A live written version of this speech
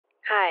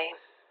Hi.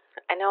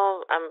 I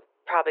know I'm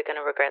probably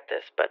gonna regret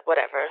this, but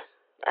whatever.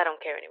 I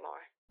don't care anymore.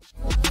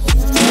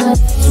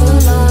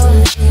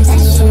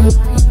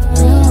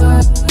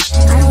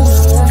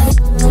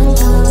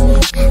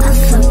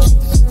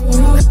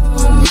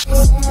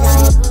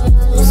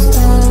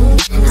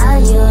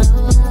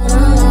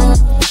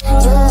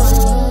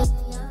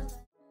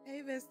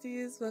 Hey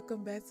besties,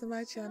 welcome back to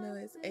my channel.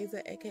 It's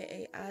Aza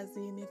aka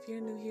Ozzy, and if you're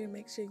new here,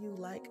 make sure you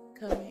like,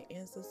 comment,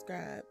 and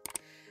subscribe.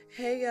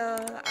 Hey y'all,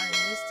 I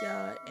missed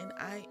y'all and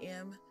I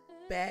am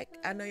back.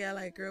 I know y'all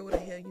like, girl, where the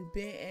hell you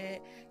been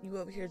at? You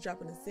over here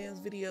dropping a Sims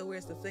video where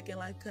it's the second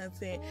life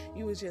content.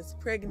 You was just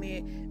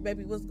pregnant,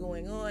 baby, what's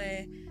going on?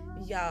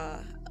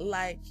 Y'all,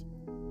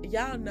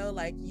 y'all know,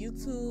 like,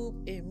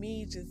 YouTube and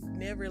me just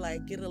never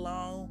like get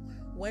along.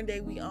 One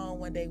day we on,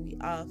 one day we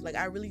off. Like,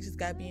 I really just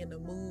gotta be in the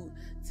mood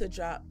to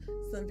drop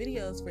some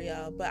videos for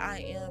y'all. But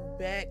I am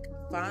back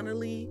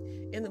finally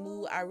in the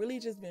mood. I really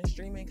just been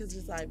streaming because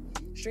it's like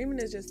streaming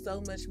is just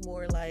so much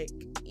more like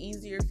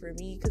easier for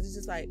me, because it's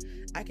just like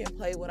I can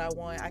play what I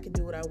want, I can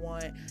do what I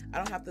want. I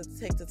don't have to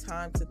take the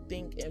time to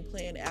think and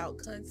plan out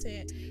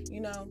content,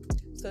 you know.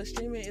 So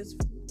streaming is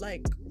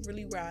like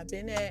really where I've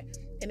been at.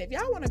 And if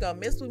y'all want to go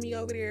mess with me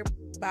over there,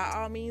 by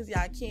all means,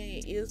 y'all can.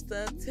 It is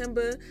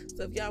September,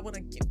 so if y'all want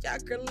to give y'all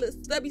girl a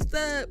little stubby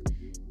stub,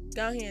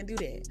 go ahead and do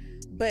that.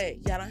 But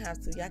y'all don't have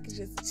to. Y'all can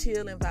just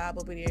chill and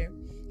vibe over there.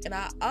 And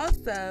I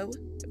also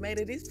made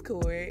a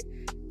Discord.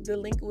 The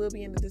link will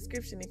be in the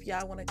description if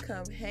y'all want to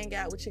come hang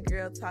out with your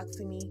girl, talk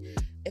to me.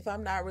 If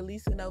I'm not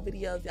releasing no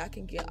videos, y'all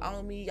can get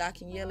on me, y'all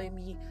can yell at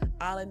me,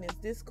 all in this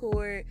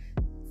Discord.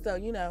 So,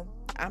 you know,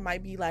 I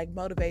might be like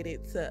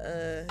motivated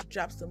to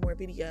drop some more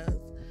videos.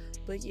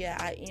 But yeah,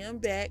 I am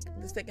back.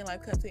 The second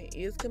life content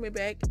is coming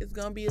back. It's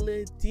gonna be a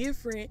little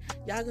different.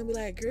 Y'all gonna be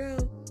like, girl,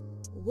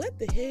 what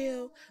the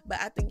hell?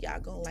 But I think y'all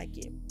gonna like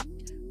it.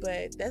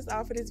 But that's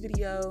all for this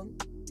video,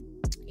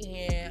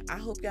 and I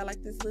hope y'all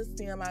like this little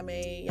sim I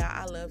made. Y'all,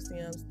 I love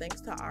sims.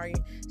 Thanks to Ari,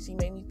 she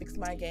made me fix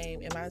my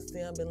game, and my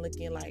sim been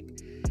looking like,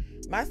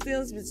 my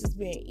sims just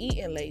been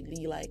eating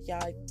lately, like,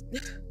 y'all.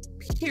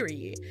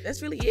 Period.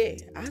 That's really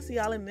it. I'll see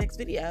y'all in the next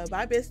video.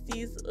 Bye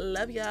besties,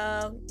 love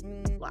y'all.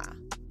 Mwah.